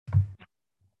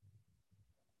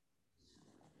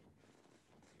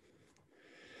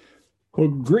Well,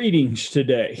 greetings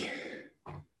today.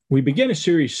 We began a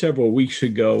series several weeks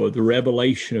ago of the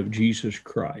revelation of Jesus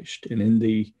Christ. And in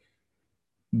the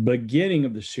beginning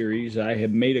of the series, I have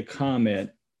made a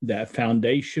comment that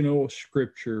foundational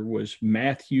scripture was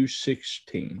Matthew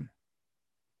 16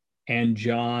 and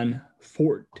John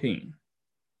 14.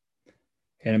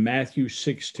 And in Matthew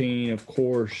 16, of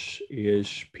course,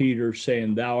 is Peter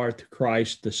saying, "Thou art the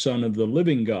Christ, the Son of the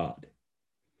living God."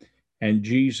 And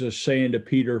Jesus saying to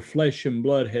Peter, "Flesh and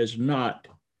blood has not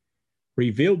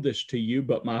revealed this to you,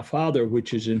 but my Father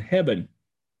which is in heaven."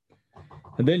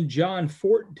 And then John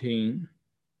 14,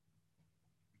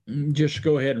 just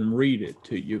go ahead and read it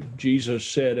to you. Jesus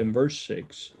said in verse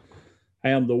 6, "I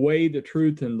am the way, the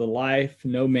truth, and the life.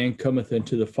 No man cometh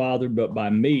unto the Father but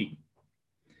by me.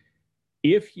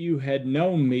 If you had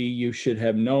known me, you should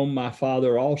have known my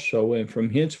Father also, and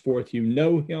from henceforth you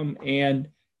know him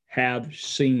and have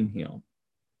seen him."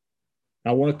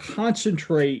 I want to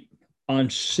concentrate on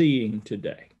seeing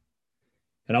today.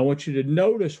 And I want you to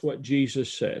notice what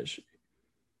Jesus says.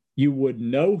 You would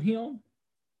know him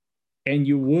and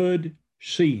you would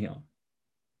see him.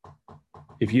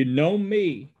 If you'd known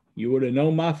me, you would have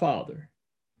known my Father.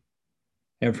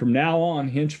 And from now on,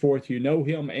 henceforth, you know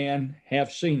him and have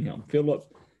seen him. Philip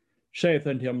saith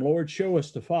unto him, "Lord, show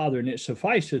us the Father, and it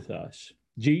sufficeth us."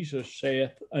 Jesus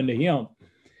saith unto him,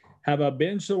 "Have I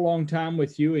been so long time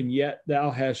with you, and yet thou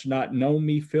hast not known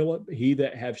me, Philip? He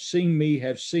that hath seen me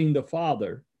hath seen the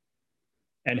Father.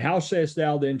 And how sayest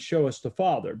thou then, show us the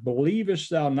Father? Believest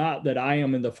thou not that I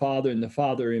am in the Father, and the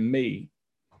Father in me?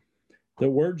 The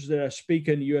words that I speak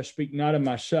unto you, I speak not of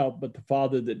myself, but the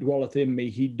Father that dwelleth in me,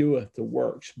 he doeth the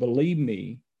works. Believe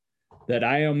me that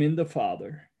I am in the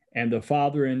Father, and the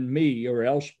Father in me, or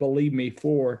else believe me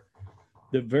for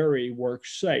the very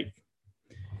work's sake."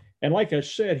 And like I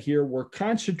said here, we're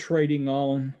concentrating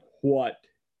on what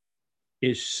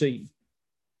is seen.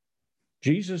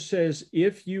 Jesus says,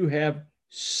 if you have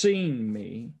seen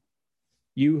me,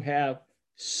 you have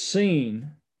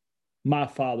seen my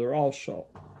Father also.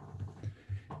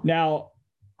 Now,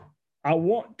 I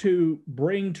want to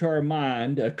bring to our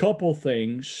mind a couple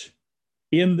things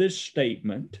in this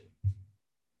statement.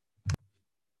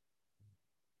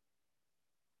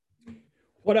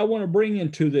 What I want to bring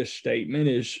into this statement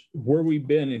is where we've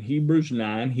been in Hebrews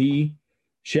 9. He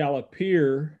shall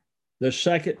appear the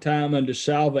second time unto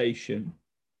salvation.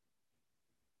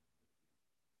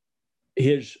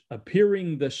 His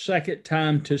appearing the second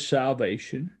time to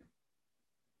salvation.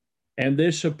 And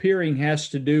this appearing has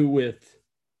to do with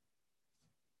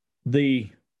the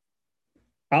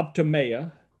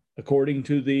optomia, according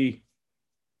to the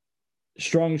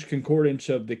Strong's Concordance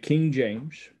of the King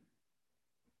James,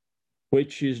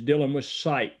 which is dealing with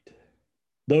sight.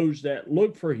 Those that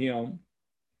look for him,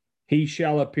 he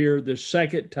shall appear the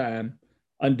second time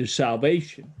unto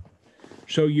salvation.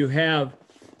 So you have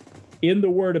in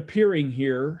the word appearing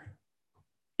here,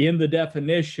 in the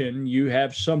definition, you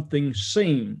have something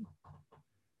seen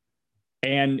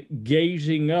and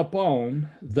gazing up on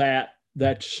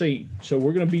that's seen. So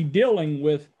we're going to be dealing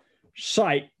with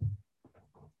sight.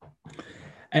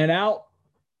 And out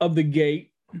of the gate,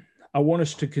 I want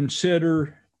us to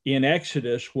consider in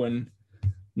Exodus when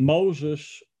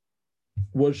Moses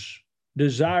was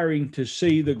desiring to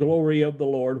see the glory of the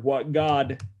Lord, what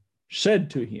God said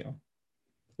to him.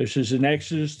 This is in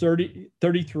Exodus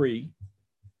 33,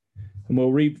 and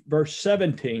we'll read verse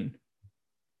 17.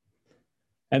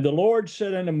 "And the Lord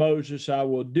said unto Moses, I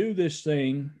will do this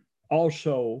thing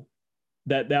also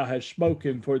that thou hast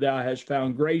spoken, for thou hast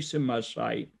found grace in my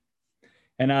sight,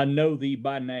 and I know thee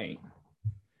by name.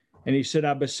 And he said,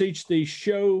 I beseech thee,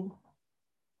 show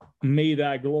me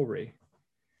thy glory.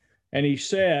 And he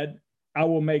said, I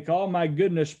will make all my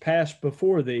goodness pass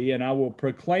before thee, and I will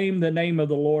proclaim the name of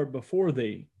the Lord before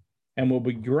thee, and will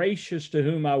be gracious to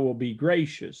whom I will be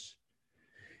gracious,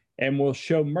 and will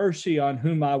show mercy on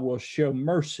whom I will show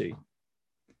mercy.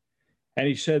 And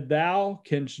he said, Thou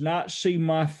canst not see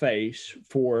my face,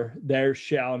 for there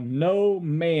shall no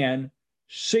man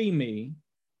see me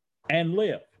and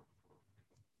live.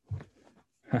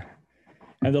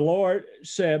 And the Lord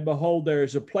said, Behold, there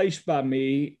is a place by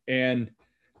me, and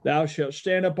thou shalt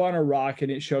stand upon a rock,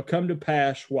 and it shall come to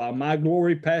pass while my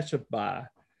glory passeth by,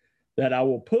 that I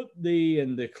will put thee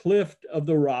in the cleft of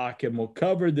the rock, and will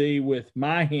cover thee with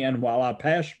my hand while I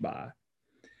pass by.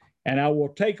 And I will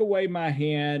take away my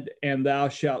hand, and thou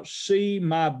shalt see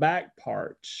my back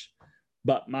parts,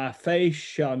 but my face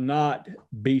shall not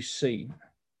be seen.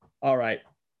 All right.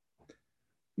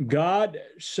 God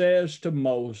says to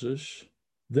Moses,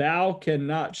 Thou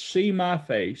cannot see my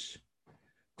face,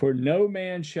 for no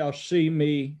man shall see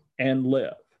me and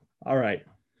live. All right.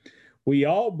 We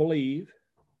all believe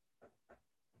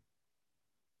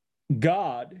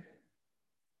God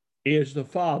is the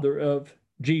Father of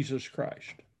Jesus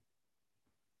Christ.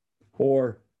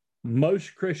 Or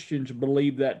most Christians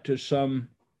believe that to some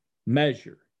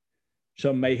measure.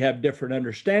 Some may have different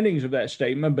understandings of that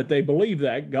statement, but they believe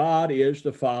that God is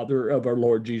the Father of our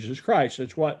Lord Jesus Christ.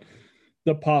 That's what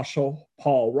the Apostle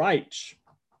Paul writes.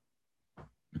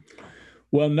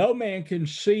 Well, no man can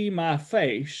see my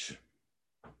face.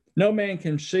 No man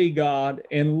can see God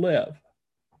and live.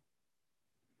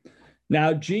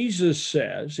 Now, Jesus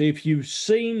says, if you've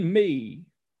seen me,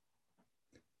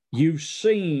 you've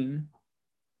seen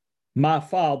my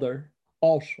Father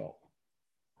also.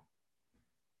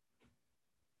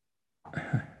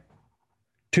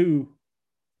 To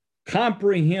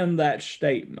comprehend that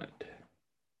statement,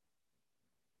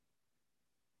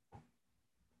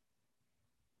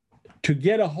 to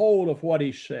get a hold of what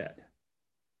he said,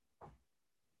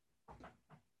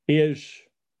 is,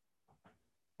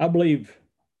 I believe,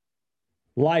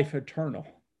 life eternal.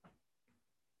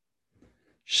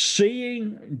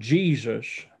 Seeing Jesus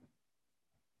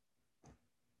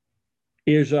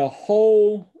is a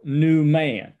whole new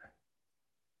man.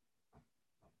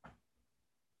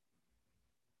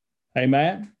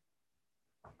 Amen?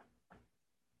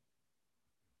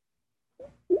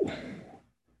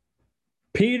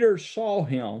 Peter saw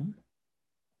him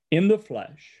in the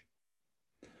flesh,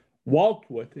 walked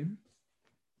with him,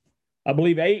 I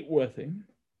believe ate with him.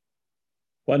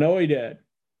 Well, no, he did.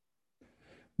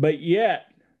 But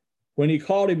yet, when he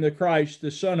called him the Christ,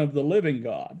 the Son of the living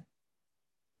God,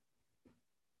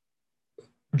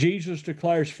 Jesus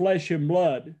declares, flesh and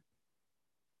blood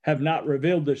have not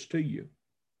revealed this to you.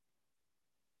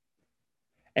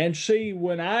 And see,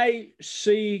 when I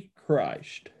see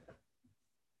Christ,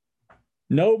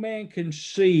 no man can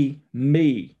see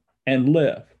me and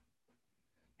live.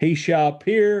 He shall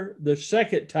appear the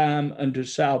second time unto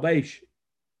salvation.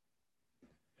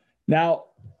 Now,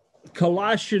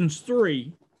 Colossians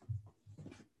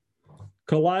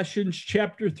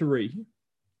chapter 3,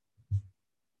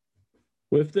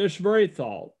 with this very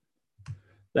thought,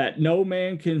 that no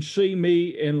man can see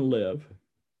me and live,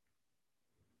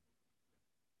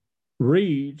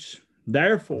 reads,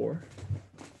 therefore,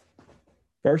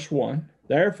 verse 1,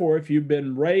 therefore, if you've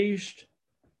been raised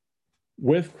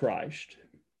with Christ,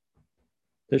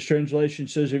 this translation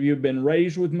says, if you've been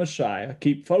raised with Messiah,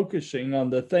 keep focusing on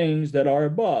the things that are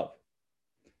above,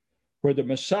 where the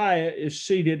Messiah is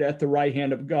seated at the right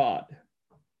hand of God.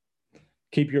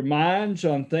 Keep your minds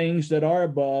on things that are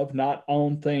above, not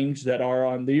on things that are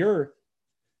on the earth,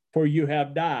 for you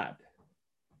have died.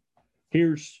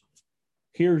 Here's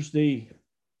the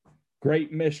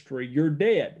great mystery. You're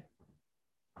dead,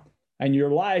 and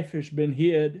your life has been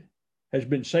hid, has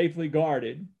been safely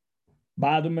guarded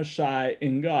by the Messiah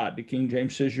in God. The King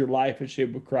James says your life is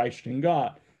hid with Christ in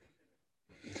God.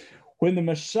 When the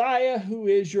Messiah, who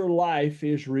is your life,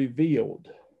 is revealed,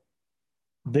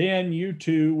 then you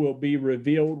too will be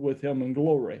revealed with him in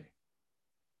glory.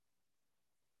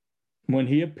 When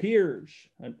he appears,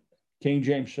 King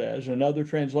James says, another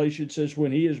translation says,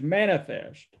 when he is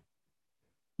manifest,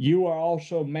 you are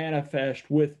also manifest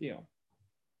with him.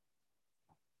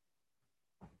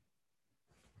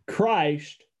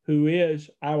 Christ, who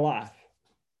is our life.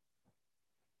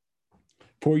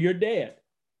 For you're dead.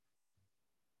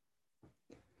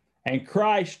 And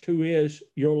Christ, who is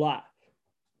your life.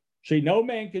 See, no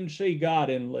man can see God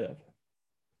and live.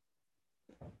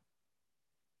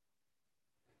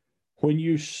 When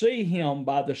you see him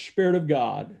by the Spirit of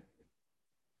God,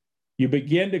 you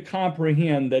begin to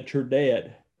comprehend that you're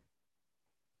dead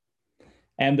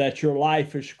and that your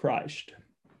life is Christ.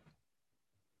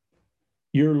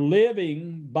 You're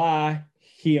living by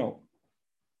him.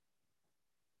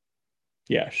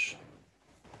 Yes.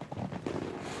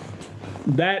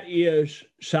 That is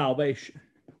salvation.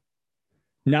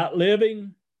 Not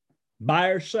living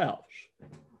by ourselves,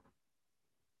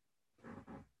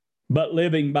 but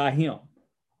living by him.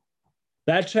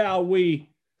 That's how we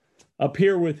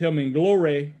appear with him in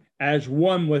glory, as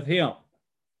one with him.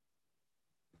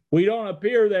 We don't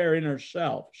appear there in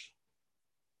ourselves.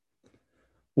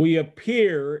 We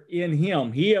appear in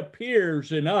him. He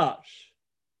appears in us,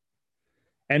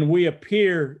 and we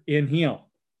appear in him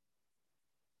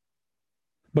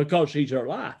because he's our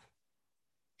life.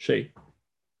 See?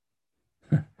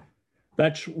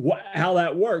 That's how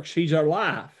that works. He's our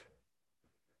life.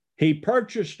 He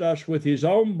purchased us with his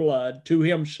own blood to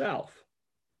himself.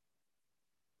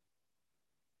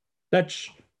 That's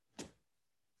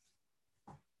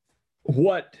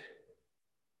what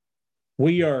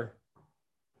we are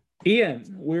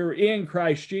we're in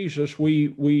Christ Jesus.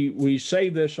 We say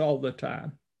this all the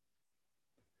time.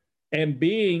 And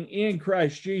being in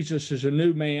Christ Jesus is a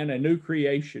new man, a new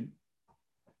creation.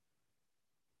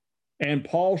 And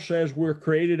Paul says we're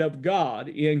created of God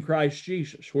in Christ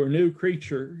Jesus. We're a new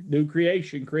creature, new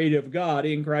creation, created of God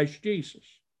in Christ Jesus.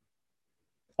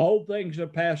 Old things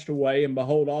have passed away, and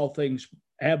behold, all things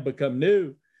have become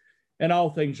new, and all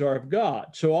things are of God.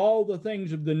 So all the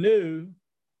things of the new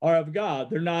are of God.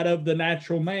 They're not of the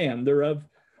natural man. They're of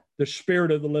the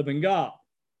Spirit of the living God.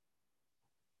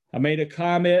 I made a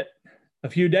comment a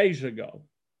few days ago.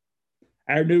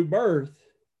 Our new birth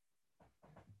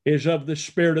is of the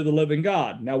Spirit of the living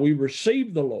God. Now, we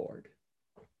receive the Lord,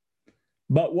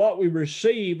 but what we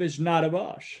receive is not of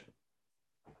us.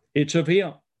 It's of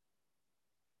Him.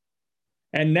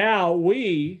 And now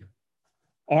we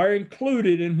are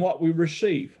included in what we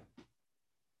receive.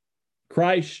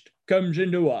 Christ comes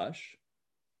into us,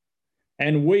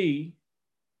 and we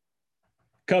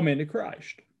come into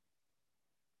Christ.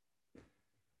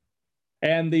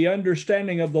 And the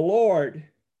understanding of the Lord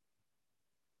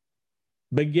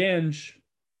begins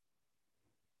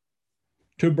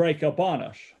to break upon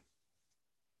us.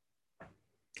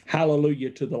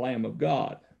 Hallelujah to the Lamb of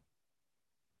God.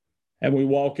 And we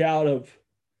walk out of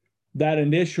that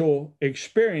initial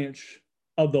experience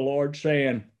of the Lord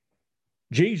saying,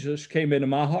 Jesus came into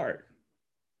my heart.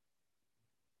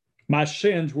 My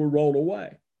sins were rolled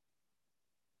away.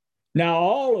 Now,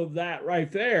 all of that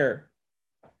right there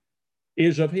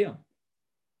is of Him.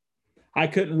 I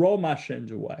couldn't roll my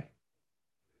sins away.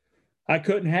 I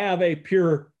couldn't have a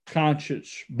pure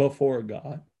conscience before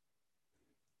God.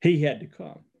 He had to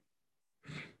come.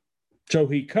 So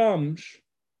He comes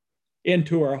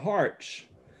into our hearts.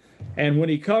 And when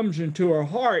He comes into our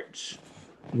hearts,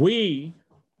 we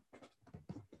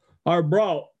are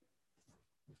brought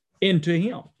into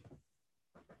Him.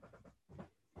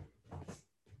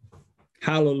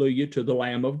 Hallelujah to the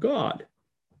Lamb of God.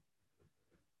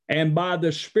 And by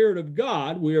the Spirit of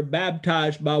God, we are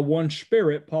baptized by one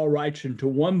Spirit, Paul writes, into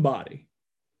one body.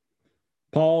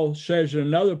 Paul says in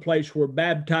another place, we're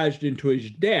baptized into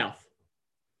His death.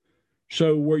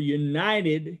 So we're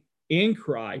united in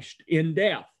Christ in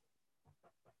death,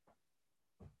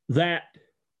 that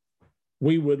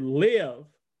we would live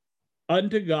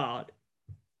unto God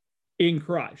in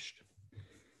Christ.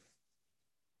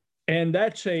 And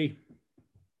that's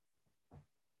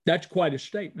quite a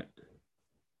statement.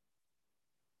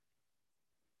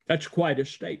 That's quite a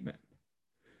statement.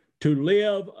 To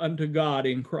live unto God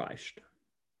in Christ.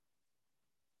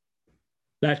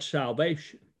 That's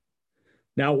salvation.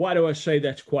 Now, why do I say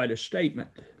that's quite a statement?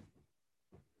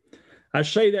 I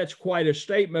say that's quite a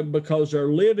statement because our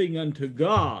living unto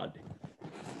God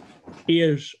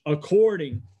is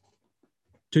according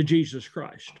to Jesus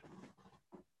Christ.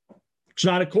 It's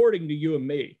not according to you and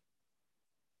me.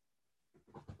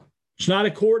 It's not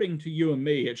according to you and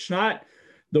me. It's not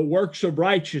the works of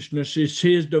righteousness. It's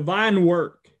His divine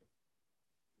work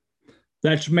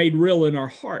that's made real in our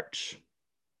hearts.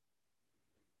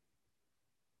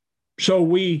 So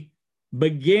we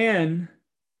begin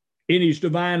in His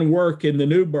divine work in the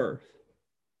new birth.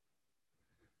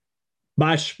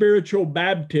 By spiritual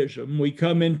baptism, we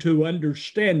come into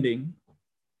understanding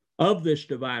of this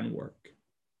divine work.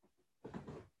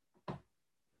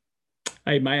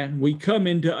 Amen. We come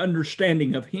into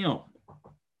understanding of Him.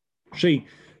 See,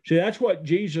 that's what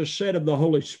Jesus said of the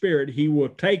Holy Spirit. He will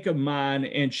take of mine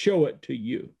and show it to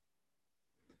you.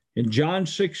 In John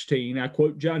 16, I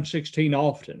quote John 16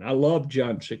 often. I love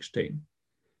John 16.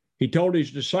 He told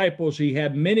His disciples He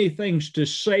had many things to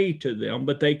say to them,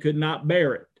 but they could not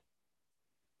bear it.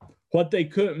 What they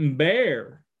couldn't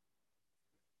bear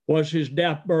was His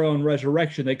death, burial, and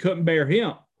resurrection. They couldn't bear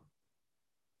Him.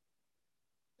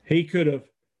 He could have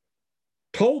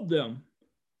told them,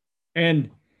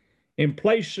 and in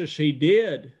places He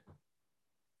did,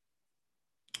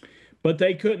 but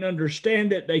they couldn't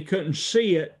understand it, they couldn't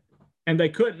see it, and they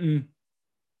couldn't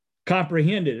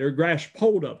comprehend it or grasp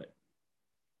hold of it.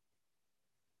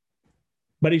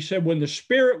 But He said when the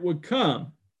Spirit would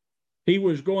come, He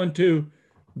was going to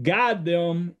guide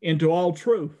them into all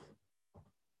truth.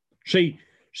 See,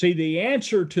 the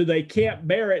answer to they can't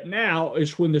bear it now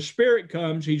is when the Spirit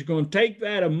comes, He's going to take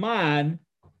that of mine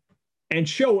and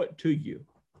show it to you.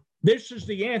 This is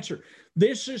the answer.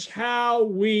 This is how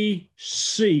we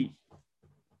see,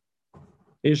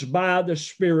 is by the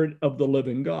Spirit of the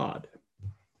living God.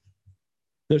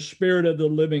 The Spirit of the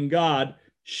living God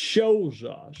shows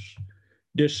us,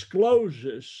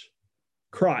 discloses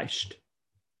Christ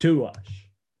to us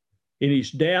in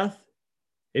His death,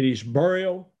 in His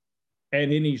burial,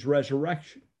 and in His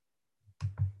resurrection.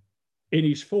 in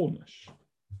his fullness.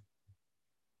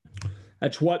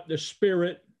 That's what the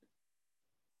Spirit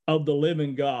of the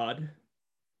living God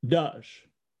does.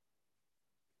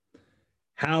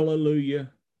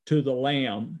 Hallelujah to the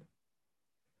Lamb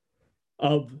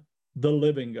of the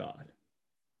living God.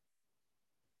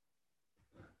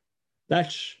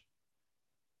 That's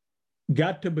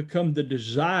got to become the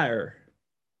desire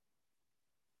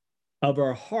of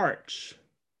our hearts,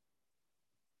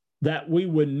 that we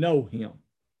would know him.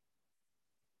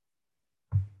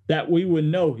 That we would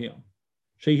know him.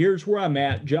 See, here's where I'm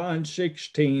at, John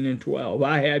 16:12.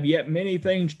 I have yet many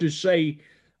things to say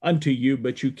unto you,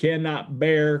 but you cannot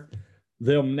bear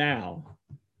them now.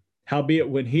 Howbeit,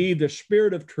 when he, the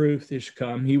Spirit of truth, is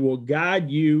come, he will guide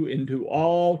you into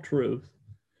all truth.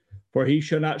 For he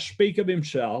shall not speak of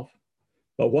himself,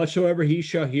 but whatsoever he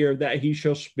shall hear, that he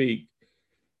shall speak.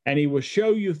 And he will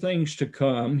show you things to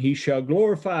come. He shall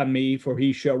glorify me, for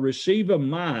he shall receive of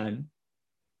mine,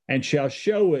 and shall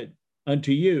show it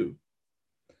unto you.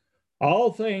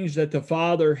 All things that the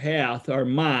Father hath are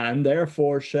mine,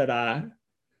 therefore said I,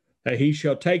 that he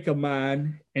shall take of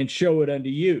mine and show it unto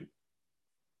you.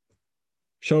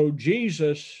 So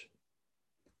Jesus,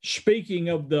 speaking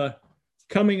of the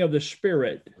coming of the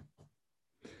Spirit,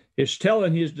 is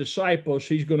telling his disciples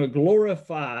he's going to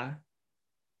glorify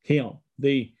him.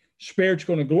 The Spirit's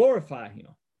going to glorify him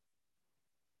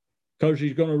because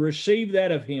he's going to receive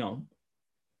that of him,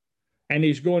 and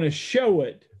he's going to show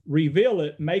it, reveal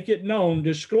it, make it known,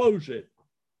 disclose it,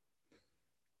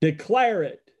 declare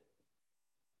it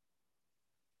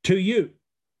to you.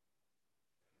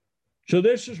 So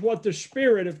this is what the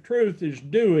Spirit of truth is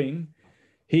doing.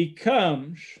 He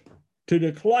comes to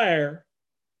declare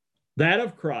that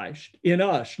of Christ in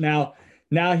us. Now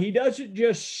he doesn't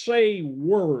just say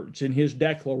words in his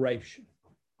declaration.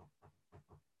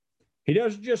 He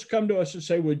doesn't just come to us and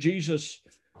say, well, Jesus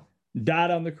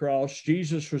died on the cross,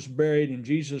 Jesus was buried, and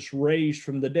Jesus raised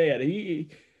from the dead.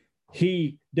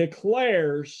 He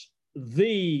declares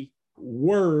the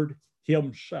word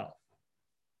himself.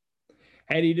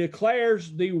 And he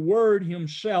declares the word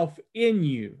himself in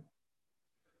you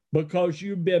because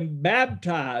you've been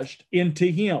baptized into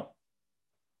him.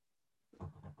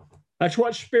 That's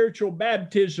what spiritual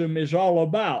baptism is all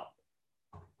about,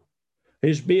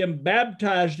 is being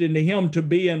baptized into him to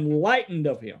be enlightened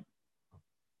of him.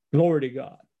 Glory to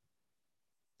God.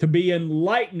 To be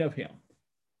enlightened of him.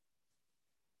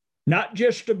 Not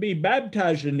just to be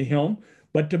baptized into him,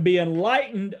 but to be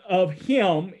enlightened of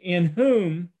him in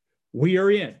whom we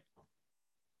are in.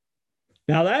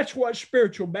 Now that's what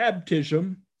spiritual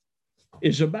baptism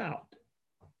is about.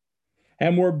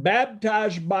 And we're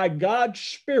baptized by God's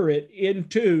Spirit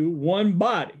into one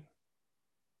body.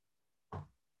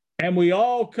 And we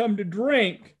all come to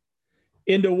drink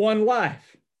into one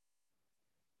life.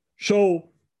 So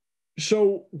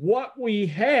what we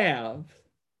have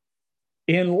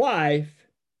in life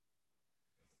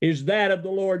is that of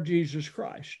the Lord Jesus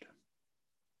Christ.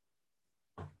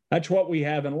 That's what we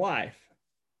have in life.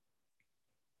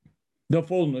 The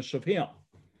fullness of him.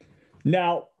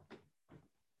 Now,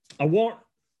 I want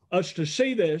us to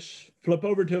see this. Flip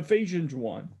over to Ephesians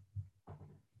 1.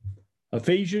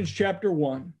 Ephesians chapter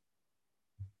 1.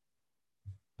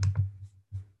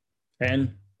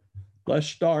 And let's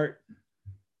start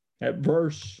at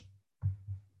verse,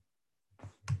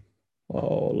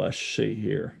 let's see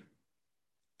here,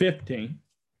 15.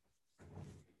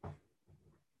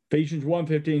 Ephesians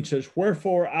 1:15 says,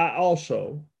 wherefore I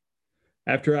also,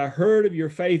 after I heard of your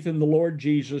faith in the Lord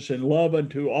Jesus and love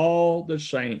unto all the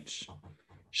saints,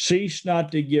 cease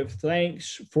not to give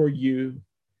thanks for you,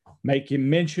 making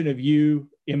mention of you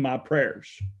in my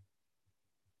prayers.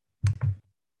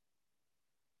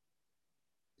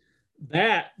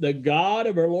 That the God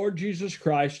of our Lord Jesus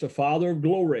Christ, the Father of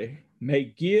glory, may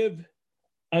give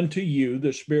unto you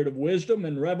the spirit of wisdom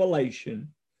and revelation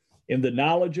in the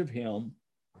knowledge of him,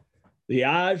 the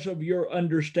eyes of your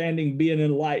understanding being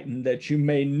enlightened, that you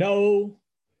may know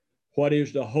what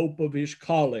is the hope of his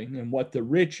calling and what the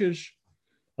riches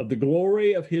of the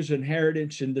glory of his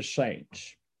inheritance in the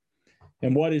saints,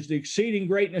 and what is the exceeding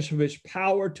greatness of his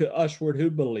power to usward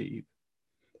who believe,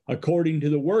 according to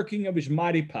the working of his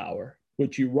mighty power,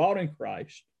 which he wrought in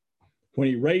Christ, when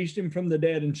he raised him from the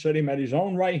dead and set him at his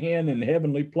own right hand in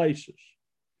heavenly places,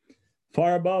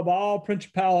 far above all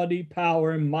principality,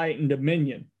 power, and might, and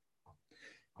dominion,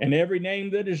 and every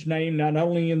name that is named, not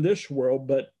only in this world,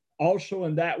 but also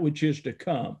in that which is to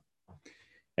come,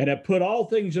 and have put all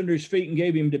things under his feet and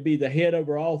gave him to be the head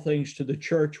over all things to the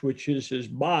church, which is his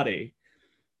body,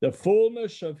 the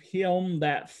fullness of him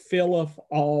that filleth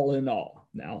all in all.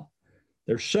 Now,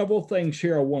 there's several things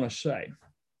here I want to say.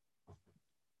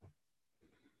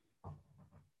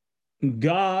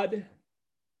 God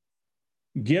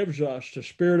gives us the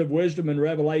spirit of wisdom and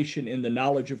revelation in the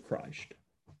knowledge of Christ.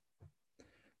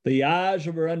 The eyes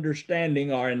of our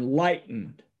understanding are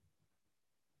enlightened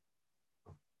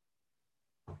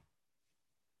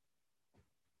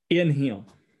in Him.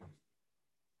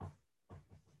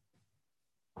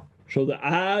 So the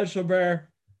eyes of our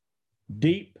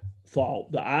deep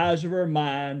thought, the eyes of our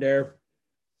mind, our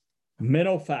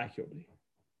mental faculty,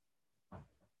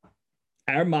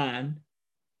 our mind,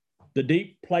 the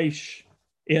deep place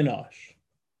in us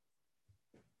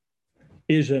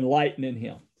is enlightened in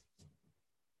Him.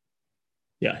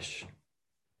 Yes.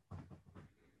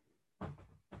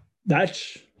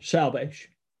 That's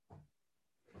salvation.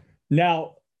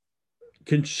 Now,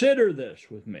 consider this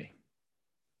with me.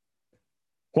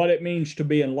 What it means to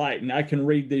be enlightened. I can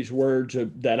read these words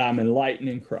that I'm enlightened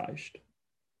in Christ.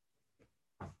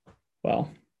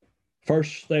 Well,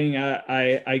 first thing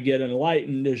I get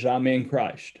enlightened is I'm in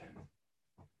Christ.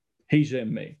 He's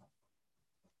in me.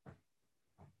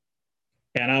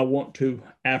 And I want to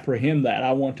apprehend that.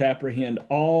 I want to apprehend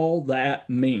all that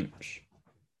means.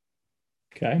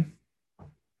 Okay?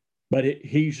 But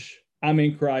I'm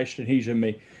in Christ and He's in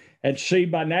me. And see,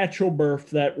 by natural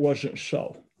birth, that wasn't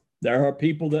so. There are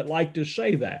people that like to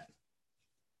say that.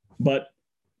 But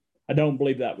I don't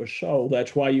believe that was so.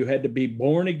 That's why you had to be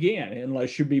born again.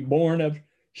 Unless you be born of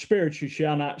spirit, you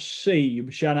shall not see. You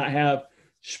shall not have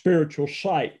spiritual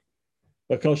sight.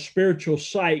 Because spiritual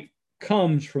sight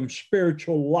comes from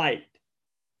spiritual light.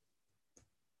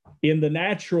 In the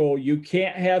natural, you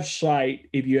can't have sight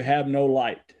if you have no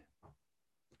light.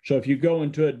 So if you go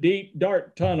into a deep,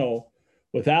 dark tunnel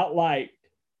without light,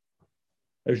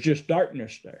 there's just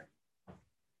darkness there.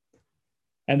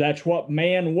 And that's what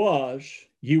man was.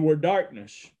 You were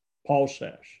darkness, Paul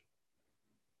says.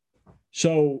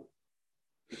 So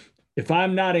if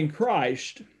I'm not in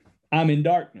Christ, I'm in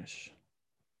darkness.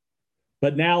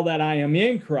 But now that I am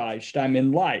in Christ, I'm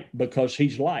in light because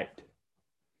He's light.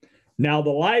 Now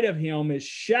the light of Him is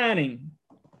shining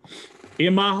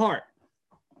in my heart,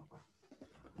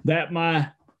 that my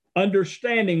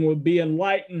understanding would be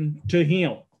enlightened to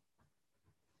Him.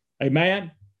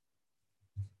 Amen?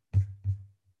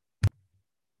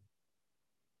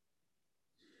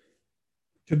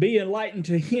 To be enlightened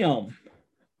to Him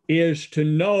is to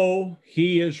know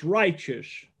He is righteous,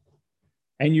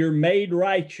 and you're made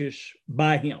righteous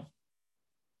by Him.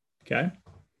 Okay?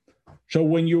 So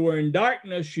when you were in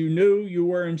darkness, you knew you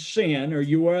were in sin or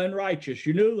you were unrighteous.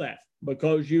 You knew that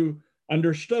because you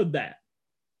understood that.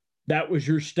 That was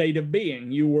your state of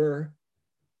being. You were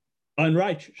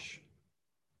unrighteous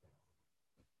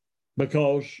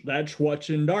because that's what's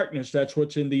in darkness. That's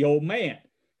what's in the old man.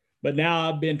 But now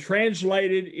I've been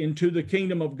translated into the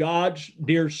kingdom of God's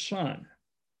dear Son.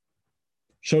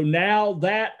 So now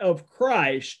that of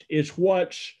Christ is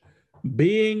what's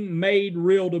being made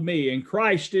real to me. And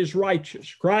Christ is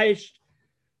righteous. Christ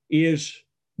is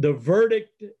the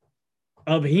verdict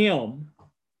of Him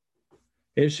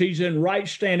as He's in right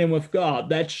standing with God.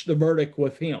 That's the verdict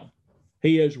with Him.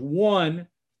 He is one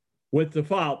with the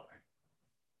Father.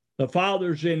 The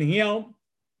Father's in Him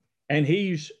and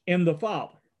He's in the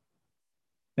Father.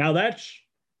 Now that's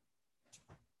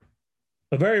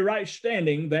a very right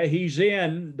standing that He's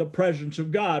in the presence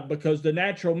of God, because the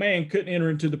natural man couldn't enter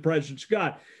into the presence of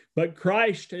God. But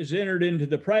Christ has entered into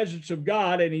the presence of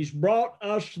God and He's brought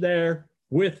us there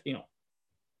with Him.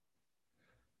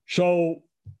 So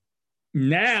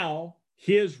now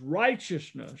His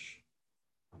righteousness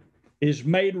is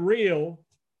made real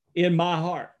in my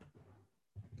heart.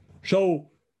 So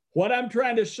what I'm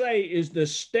trying to say is the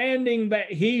standing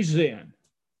that He's in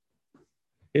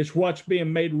is what's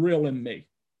being made real in me.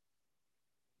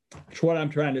 That's what I'm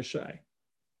trying to say.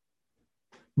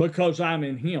 Because I'm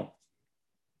in Him.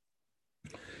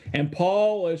 And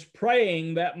Paul is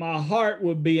praying that my heart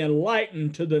would be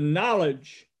enlightened to the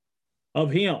knowledge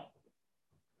of Him.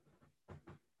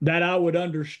 That I would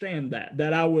understand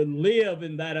that I would live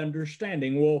in that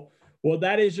understanding. Well,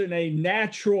 that isn't a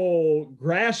natural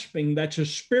grasping. That's a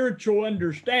spiritual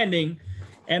understanding.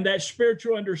 And that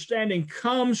spiritual understanding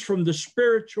comes from the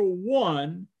spiritual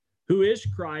one who is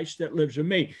Christ that lives in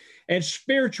me. And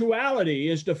spirituality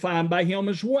is defined by Him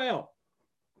as well.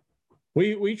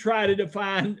 We try to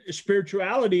define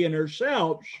spirituality in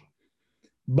ourselves,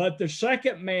 but the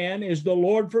second man is the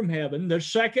Lord from heaven. The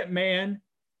second man,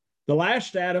 the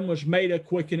last Adam, was made a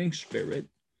quickening spirit.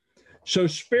 So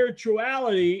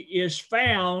spirituality is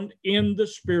found in the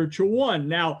spiritual one.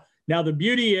 Now the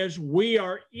beauty is we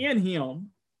are in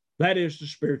Him. That is the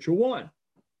spiritual one.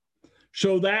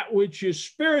 So that which is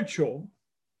spiritual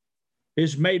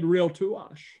is made real to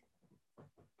us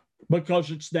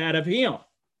because it's that of him.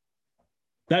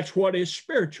 That's what is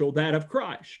spiritual, that of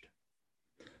Christ.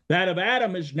 That of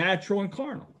Adam is natural and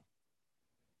carnal.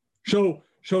 So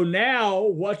now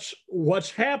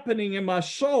what's happening in my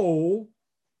soul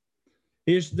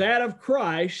is that of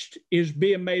Christ is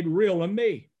being made real in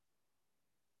me.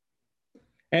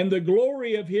 And the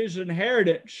glory of his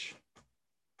inheritance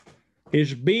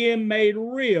is being made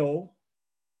real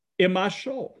in my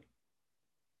soul.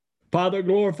 Father,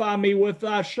 glorify me with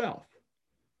thyself.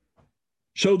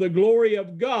 So the glory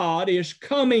of God is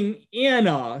coming in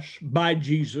us by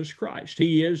Jesus Christ.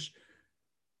 He is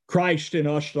Christ in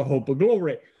us, the hope of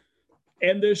glory.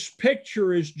 And this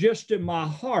picture is just in my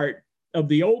heart of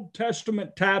the Old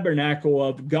Testament tabernacle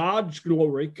of God's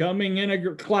glory coming in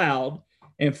a cloud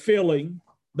and filling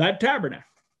that tabernacle.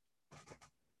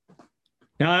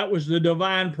 Now, that was the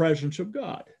divine presence of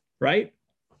God, right?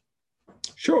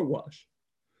 Sure it was.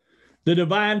 The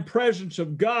divine presence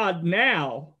of God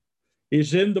now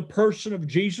is in the person of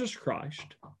Jesus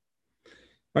Christ.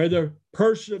 Or the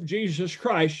person of Jesus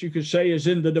Christ, you could say, is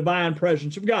in the divine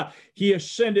presence of God. He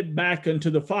ascended back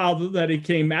into the Father that he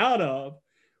came out of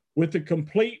with the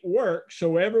complete work.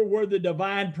 So everywhere the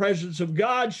divine presence of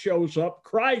God shows up,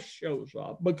 Christ shows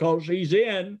up because he's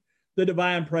in the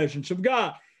divine presence of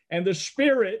God. And the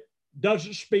Spirit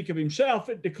doesn't speak of himself,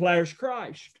 it declares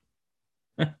Christ.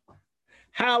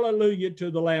 Hallelujah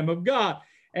to the Lamb of God.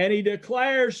 And he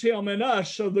declares him in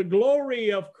us. So the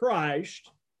glory of Christ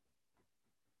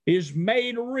is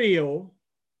made real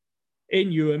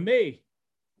in you and me.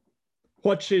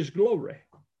 What's his glory?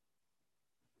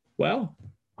 Well,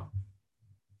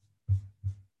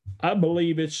 I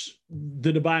believe it's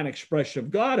the divine expression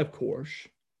of God, of course,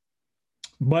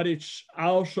 but I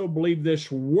also believe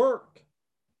this work,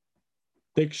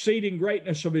 the exceeding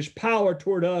greatness of his power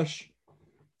toward us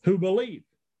who believe.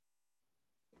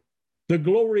 The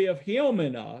glory of him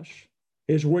in us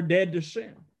is we're dead to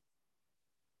sin.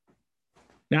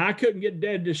 Now, I couldn't get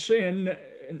dead to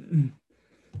sin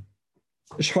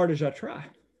as hard as I try.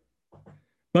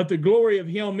 But the glory of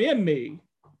him in me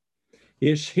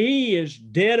is he is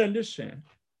dead unto sin,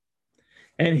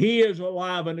 and he is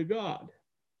alive unto God.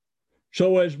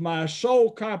 So as my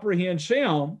soul comprehends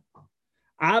him,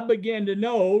 I begin to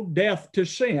know death to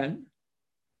sin,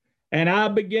 and I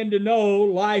begin to know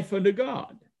life unto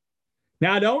God.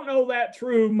 Now, I don't know that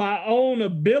through my own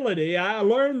ability. I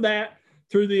learned that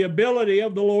through the ability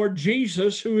of the Lord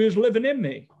Jesus who is living in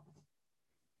me.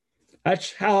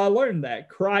 That's how I learned that.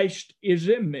 Christ is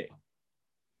in me.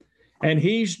 And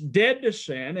he's dead to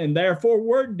sin, and therefore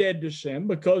we're dead to sin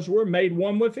because we're made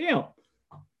one with him.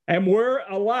 And we're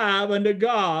alive unto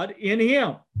God in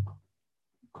him.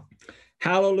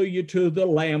 Hallelujah to the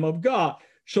Lamb of God.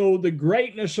 So the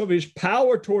greatness of his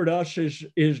power toward us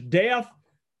is death,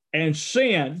 and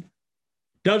sin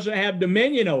doesn't have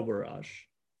dominion over us,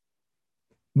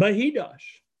 but he does.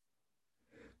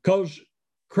 Because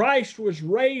Christ was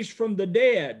raised from the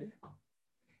dead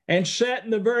and set in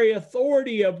the very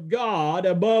authority of God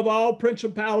above all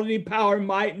principality, power,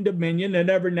 might, and dominion, and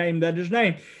every name that is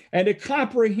named. And to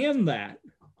comprehend that,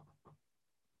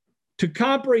 to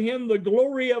comprehend the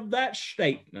glory of that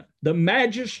statement, the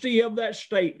majesty of that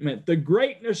statement, the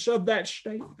greatness of that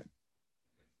statement,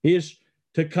 is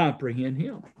to comprehend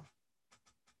him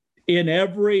in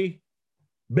every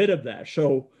bit of that.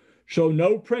 So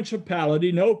no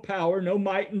principality, no power, no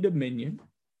might and dominion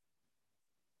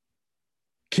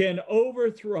can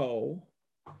overthrow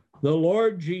the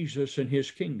Lord Jesus and his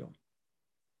kingdom.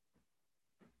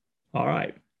 All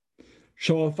right.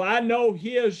 So if I know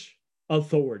his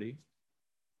authority,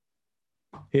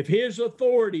 if his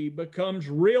authority becomes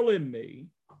real in me,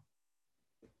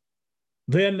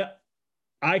 then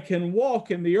I can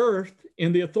walk in the earth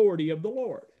in the authority of the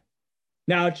Lord.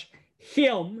 Now it's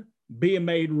him being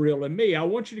made real in me. I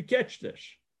want you to catch this.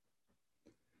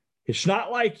 It's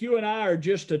not like you and I are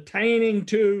just attaining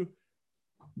to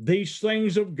these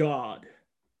things of God.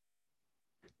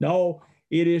 No,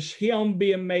 it is him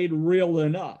being made real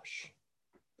in us.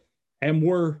 And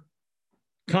we're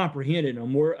comprehending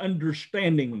them. We're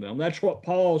understanding them. That's what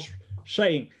Paul's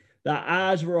saying. The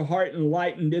eyes of our heart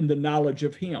enlightened in the knowledge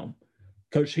of him.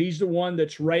 Because he's the one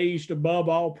that's raised above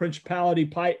all principality,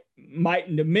 might,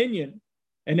 and dominion,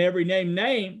 and every name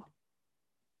named.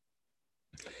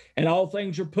 And all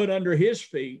things are put under his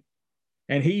feet,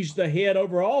 and he's the head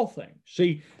over all things.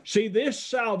 See, this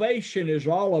salvation is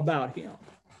all about him.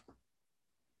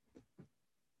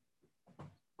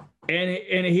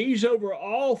 And he's over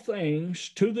all things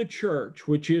to the church,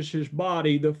 which is his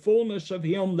body, the fullness of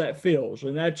him that fills.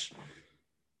 And that's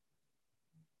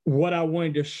what I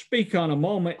wanted to speak on a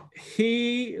moment,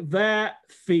 he that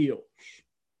fills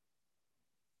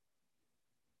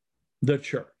the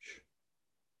church.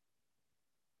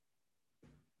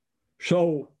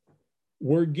 So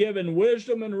we're given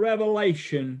wisdom and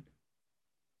revelation.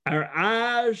 Our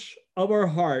eyes of our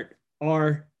heart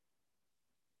are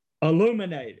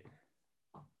illuminated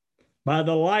by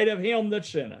the light of him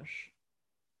that's in us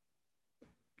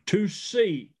to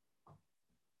see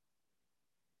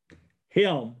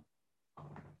him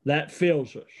that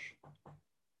fills us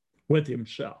with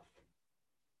himself.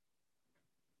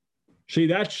 See,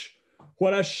 that's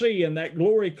what I see in that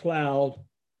glory cloud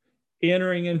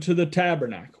entering into the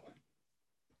tabernacle,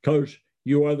 because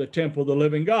you are the temple of the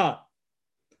living God.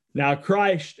 Now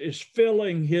Christ is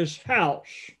filling his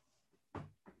house,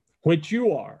 which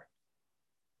you are,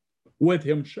 with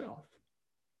himself,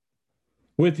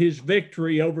 with his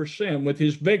victory over sin, with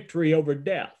his victory over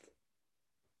death,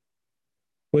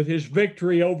 with his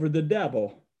victory over the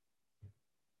devil,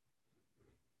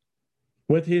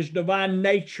 with his divine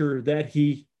nature that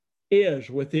he is,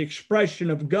 with the expression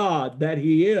of God that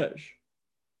he is,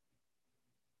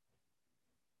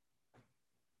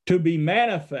 to be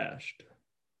manifest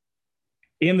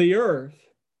in the earth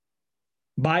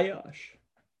by us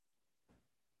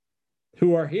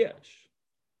who are his.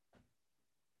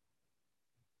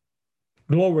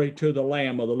 Glory to the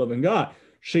Lamb of the living God.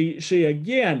 See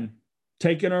again,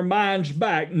 taking our minds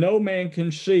back, no man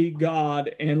can see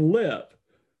God and live.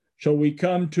 So we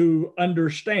come to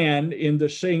understand in the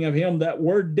seeing of him that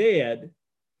we're dead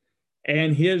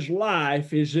and his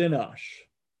life is in us.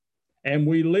 And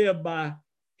we live by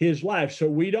his life. So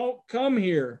we don't come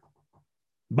here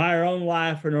by our own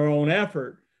life and our own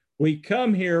effort. We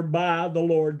come here by the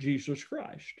Lord Jesus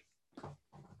Christ.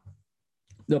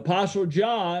 The Apostle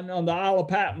John on the Isle of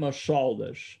Patmos saw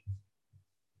this.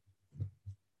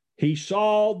 He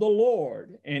saw the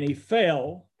Lord and he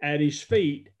fell at his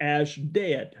feet as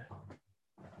dead.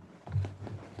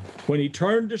 When he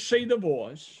turned to see the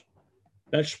voice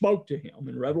that spoke to him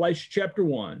in Revelation chapter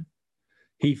 1,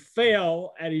 he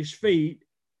fell at his feet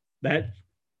that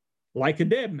like a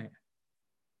dead man.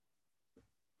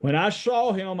 When I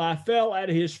saw him, I fell at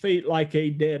his feet like a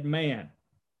dead man.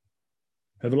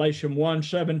 Revelation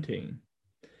 1:17.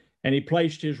 And he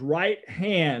placed his right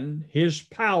hand, his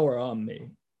power on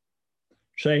me,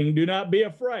 saying, do not be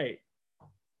afraid.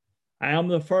 I am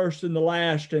the first and the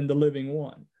last and the living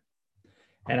one.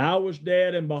 And I was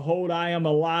dead, and behold, I am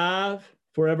alive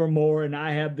forevermore, and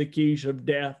I have the keys of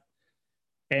death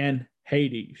and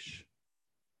Hades.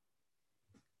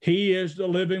 He is the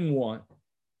living one.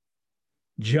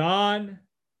 John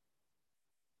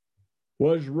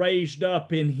was raised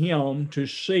up in him to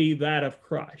see that of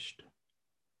Christ,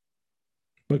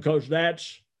 because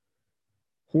that's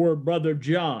where Brother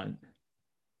John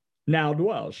now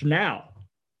dwells. Now,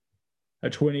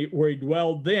 that's where he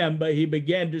dwelled then, but he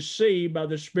began to see by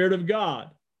the Spirit of God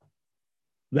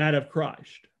that of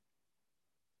Christ.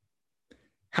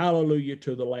 Hallelujah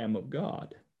to the Lamb of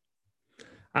God.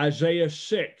 Isaiah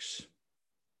 6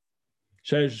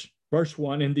 says, verse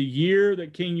 1, in the year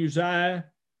of King Uzziah's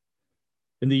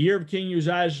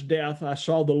death, I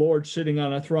saw the Lord sitting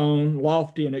on a throne,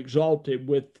 lofty and exalted,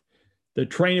 with the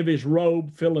train of his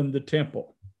robe filling the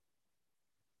temple.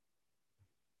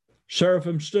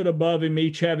 Seraphim stood above him,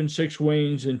 each having 6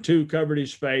 wings, and 2 covered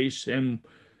his face, and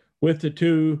with the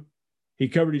 2 he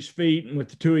covered his feet, and with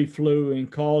the 2 he flew,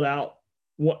 and called out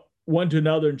one to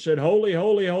another and said, holy,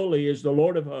 holy, holy is the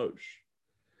Lord of hosts.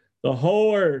 The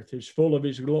whole earth is full of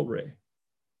his glory.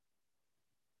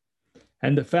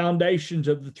 And the foundations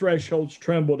of the thresholds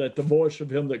trembled at the voice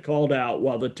of him that called out,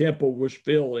 while the temple was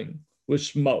filling with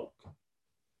smoke.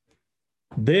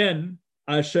 Then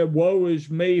I said, woe is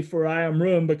me, for I am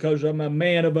ruined, because I'm a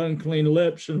man of unclean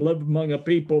lips, and live among a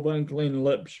people of unclean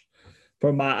lips.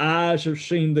 For my eyes have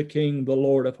seen the King, the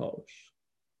Lord of hosts.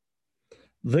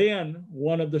 Then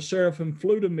one of the seraphim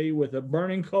flew to me with a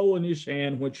burning coal in his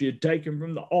hand, which he had taken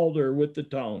from the altar with the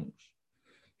tongs.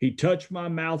 He touched my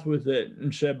mouth with it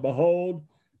and said, behold,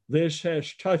 this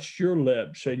has touched your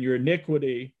lips, and your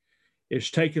iniquity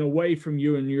is taken away from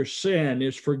you, and your sin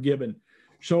is forgiven.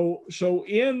 So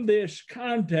in this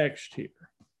context here,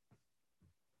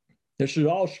 this is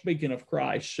all speaking of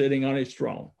Christ sitting on his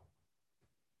throne.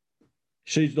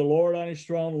 He sees the Lord on his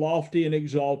throne, lofty and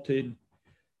exalted,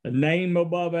 a name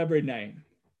above every name,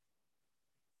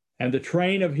 and the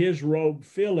train of his robe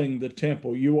filling the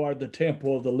temple. You are the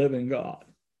temple of the living God.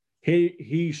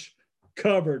 He's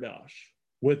covered us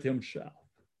with himself.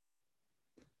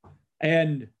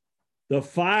 And the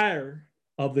fire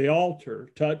of the altar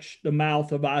touched the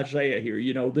mouth of Isaiah here.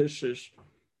 You know, this is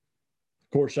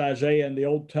course, Isaiah in the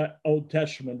Old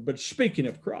Testament, but speaking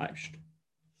of Christ.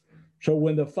 So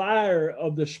when the fire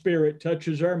of the Spirit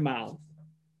touches our mouth,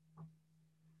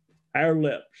 our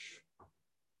lips,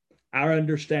 our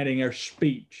understanding, our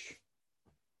speech,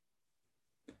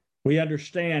 we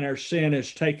understand our sin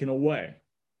is taken away.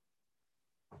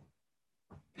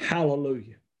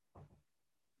 Hallelujah.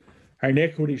 Our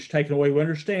iniquity is taken away. We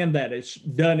understand that it's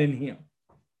done in Him.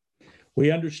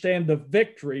 We understand the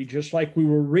victory, just like we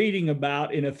were reading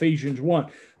about in Ephesians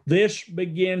 1. This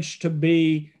begins to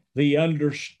be the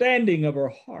understanding of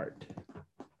our heart,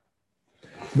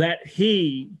 that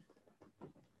He,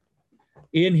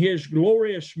 in His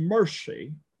glorious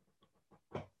mercy,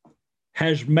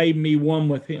 has made me one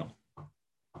with Him.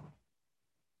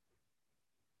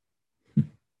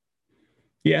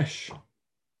 Yes.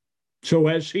 So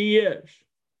as He is,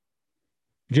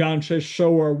 John says,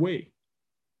 so are we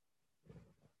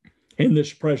in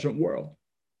this present world.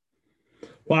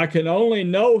 Well, I can only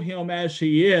know Him as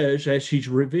He is, as He's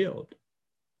revealed,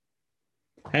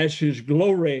 as His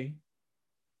glory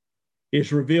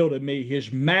is revealed to me,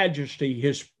 His majesty,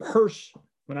 His person.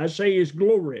 When I say His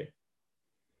glory,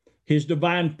 His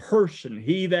divine person,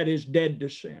 He that is dead to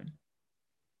sin.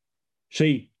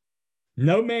 See,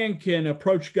 no man can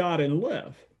approach God and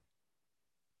live.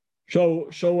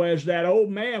 So as that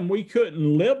old man, we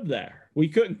couldn't live there. We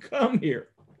couldn't come here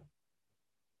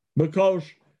because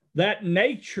that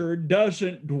nature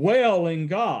doesn't dwell in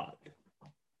God.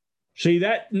 See,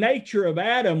 that nature of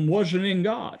Adam wasn't in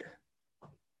God.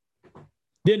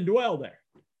 Didn't dwell there.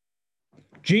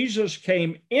 Jesus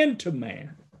came into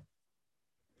man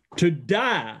to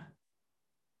die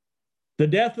the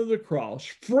death of the cross,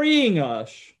 freeing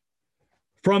us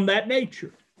from that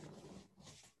nature.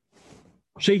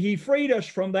 See, He freed us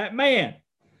from that man,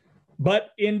 but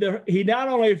He not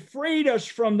only freed us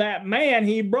from that man,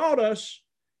 He brought us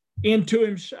into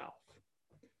Himself,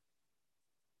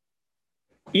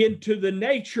 into the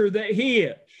nature that He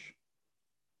is,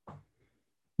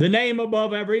 the name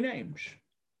above every name.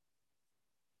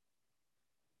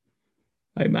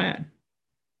 Amen.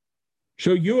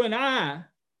 So you and I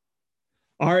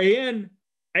are in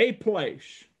a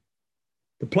place,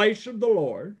 the place of the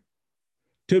Lord,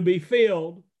 to be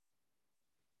filled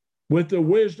with the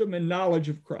wisdom and knowledge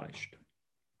of Christ.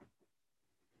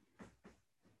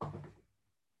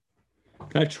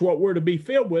 That's what we're to be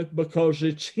filled with, because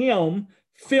it's Him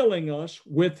filling us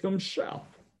with Himself.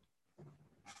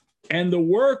 And the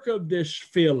work of this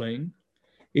filling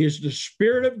is the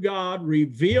Spirit of God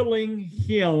revealing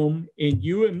Him in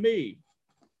you and me.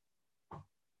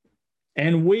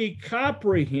 And we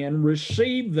comprehend,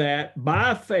 receive that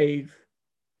by faith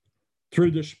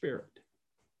through the Spirit.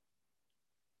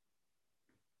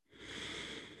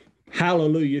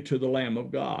 Hallelujah to the Lamb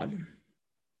of God.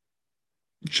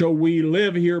 So we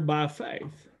live here by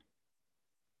faith,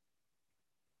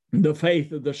 the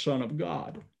faith of the Son of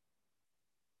God,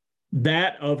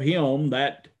 that of Him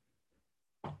that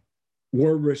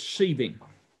we're receiving,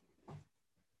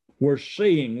 we're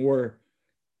seeing, we're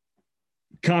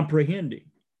comprehending.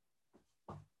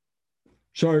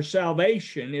 So our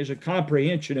salvation is a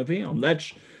comprehension of Him.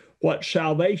 That's what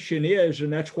salvation is,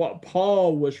 and that's what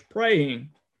Paul was praying,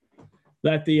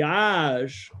 that the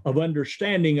eyes of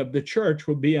understanding of the church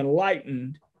would be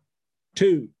enlightened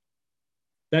to,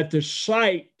 that the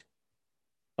sight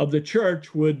of the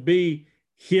church would be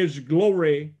His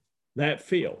glory that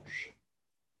fills.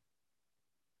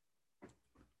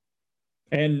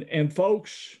 And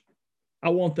folks, I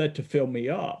want that to fill me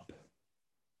up.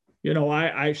 You know,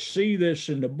 I see this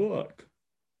in the book,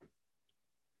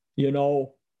 you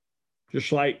know,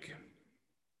 just like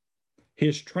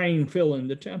His train filling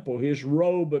the temple, His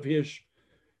robe of His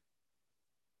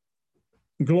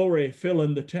glory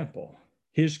filling the temple,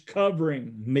 His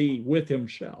covering me with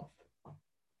Himself,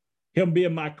 Him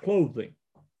being my clothing,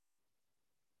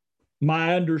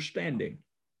 my understanding.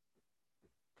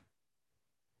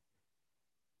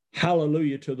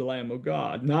 Hallelujah to the Lamb of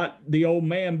God. Not the old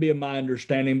man being my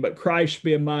understanding, but Christ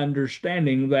being my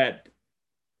understanding, that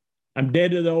I'm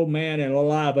dead to the old man and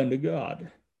alive unto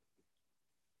God.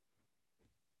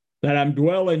 That I'm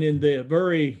dwelling in the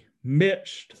very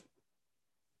midst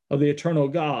of the eternal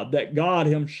God, that God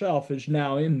Himself is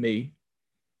now in me,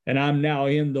 and I'm now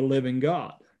in the living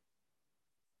God.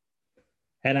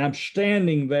 And I'm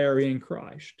standing there in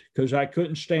Christ, because I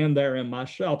couldn't stand there in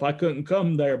myself. I couldn't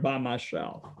come there by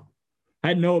myself. I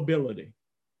had no ability.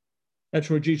 That's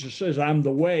what Jesus says, I'm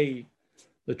the way,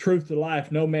 the truth, the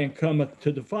life. No man cometh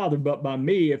to the Father but by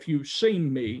me. If you've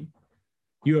seen me,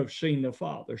 you have seen the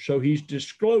Father. So He's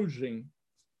disclosing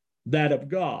that of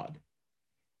God.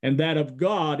 and that of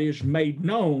God is made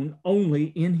known only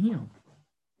in him.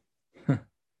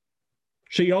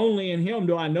 See, only in him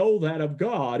do I know that of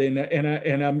God,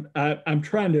 and I'm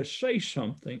trying to say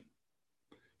something.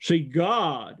 See,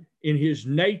 God in his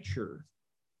nature,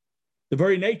 the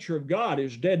very nature of God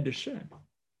is dead to sin.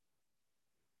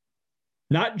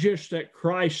 Not just that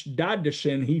Christ died to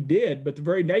sin, he did, but the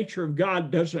very nature of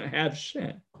God doesn't have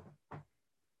sin.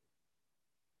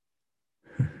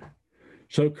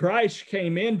 So Christ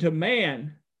came into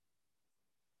man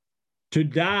to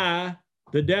die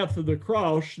the death of the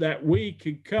cross that we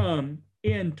could come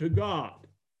into God.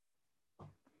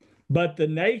 But the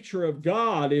nature of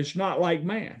God is not like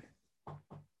man.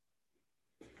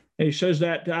 And he says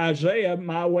that to Isaiah,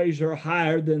 my ways are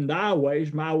higher than thy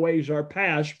ways, my ways are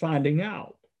past finding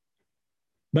out.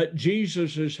 But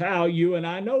Jesus is how you and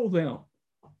I know them.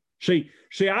 See,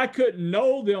 I couldn't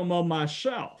know them of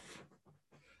myself.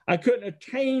 I couldn't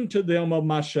attain to them of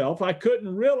myself. I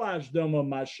couldn't realize them of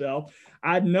myself.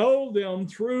 I know them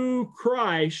through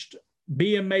Christ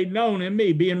being made known in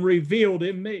me, being revealed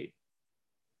in me.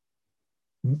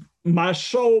 My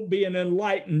soul being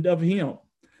enlightened of him.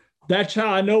 That's how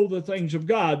I know the things of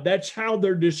God. That's how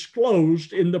they're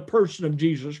disclosed in the person of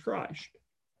Jesus Christ.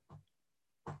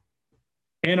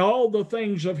 And all the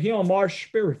things of him are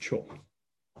spiritual.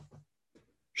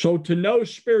 So to know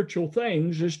spiritual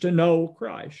things is to know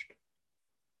Christ.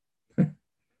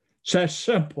 It's that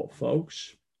simple,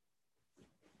 folks.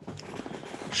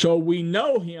 So we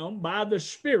know him by the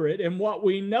Spirit, and what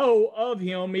we know of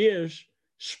him is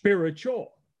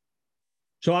spiritual.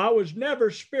 So I was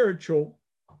never spiritual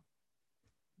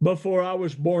before I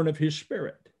was born of his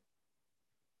Spirit.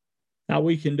 Now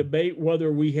we can debate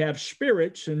whether we have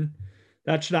spirits, and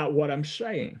that's not what I'm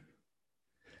saying.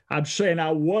 I'm saying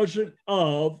I wasn't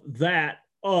of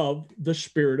the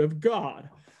Spirit of God.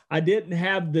 I didn't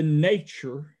have the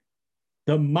nature,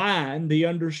 the mind, the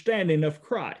understanding of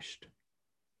Christ.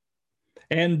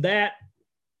 And that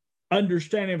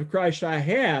understanding of Christ I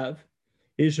have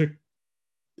is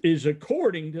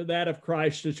according to that of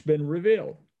Christ that's been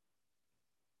revealed.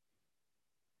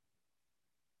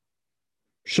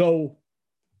 So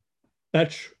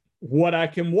that's what I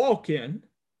can walk in.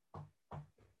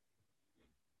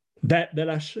 That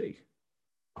I see,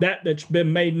 that's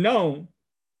been made known,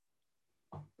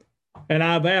 and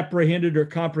I've apprehended or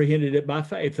comprehended it by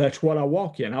faith. That's what I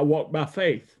walk in. I walk by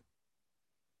faith,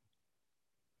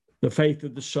 the faith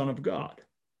of the Son of God,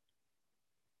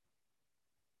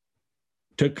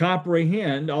 to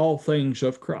comprehend all things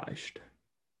of Christ.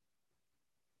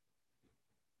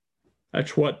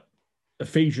 That's what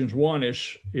Ephesians 1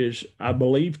 is, I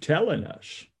believe, telling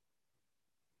us.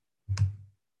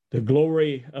 The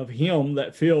glory of him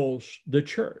that fills the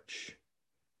church,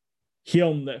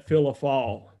 him that filleth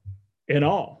all in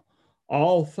all.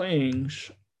 All things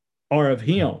are of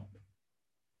him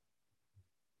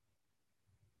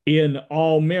in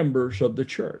all members of the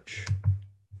church.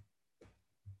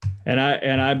 And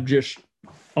I'm just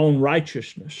on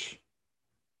righteousness.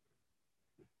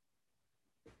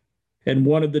 And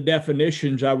one of the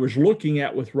definitions I was looking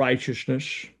at with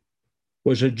righteousness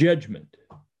was a judgment.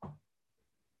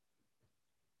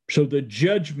 So the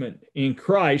judgment in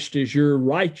Christ is you're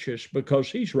righteous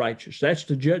because he's righteous. That's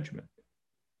the judgment.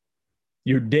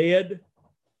 You're dead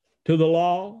to the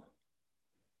law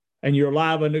and you're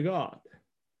alive unto God.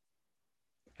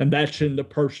 And that's in the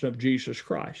person of Jesus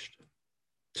Christ.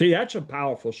 See, that's a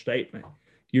powerful statement.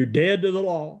 You're dead to the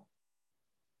law.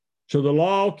 So the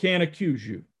law can't accuse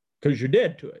you because you're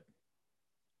dead to it.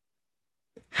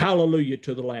 Hallelujah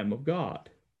to the Lamb of God.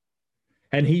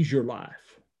 And he's your life.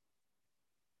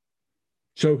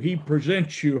 So he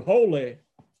presents you holy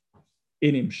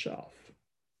in himself.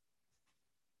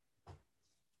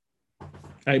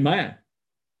 Amen.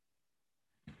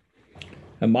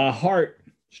 And my heart's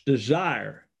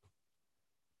desire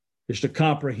is to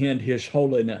comprehend his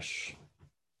holiness,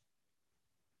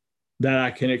 that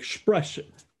I can express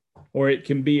it, or it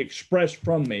can be expressed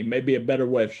from me, maybe a better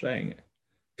way of saying it,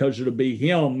 because it'll be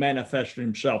him manifesting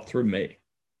himself through me.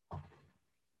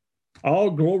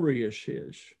 All glory is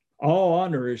his. All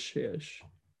honor is his.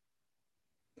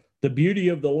 The beauty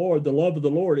of the Lord, the love of the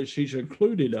Lord is he's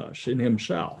included us in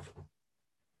himself.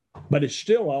 But it's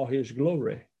still all his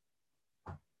glory.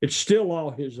 It's still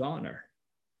all his honor.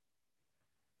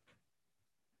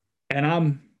 And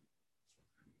I'm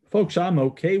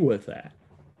okay with that.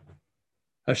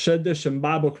 I said this in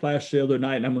Bible class the other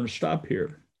night, and I'm going to stop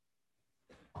here.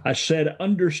 I said,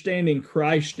 understanding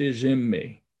Christ is in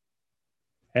me,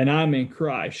 and I'm in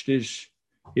Christ is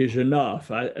enough.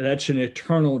 That's an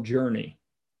eternal journey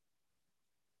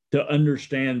to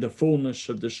understand the fullness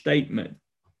of the statement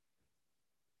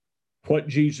What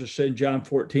Jesus said in John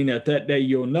 14, at that day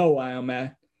you'll know I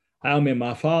am in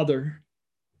my Father,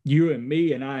 you and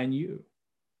me, and I and you.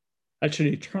 That's an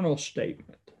eternal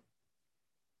statement.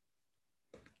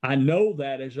 I know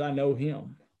that as I know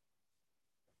him.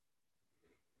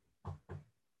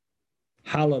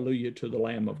 Hallelujah to the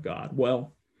Lamb of God.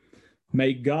 Well,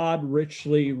 may God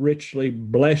richly, richly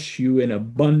bless you in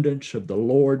abundance of the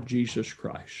Lord Jesus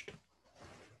Christ.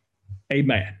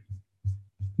 Amen.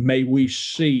 May we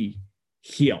see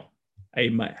him.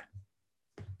 Amen.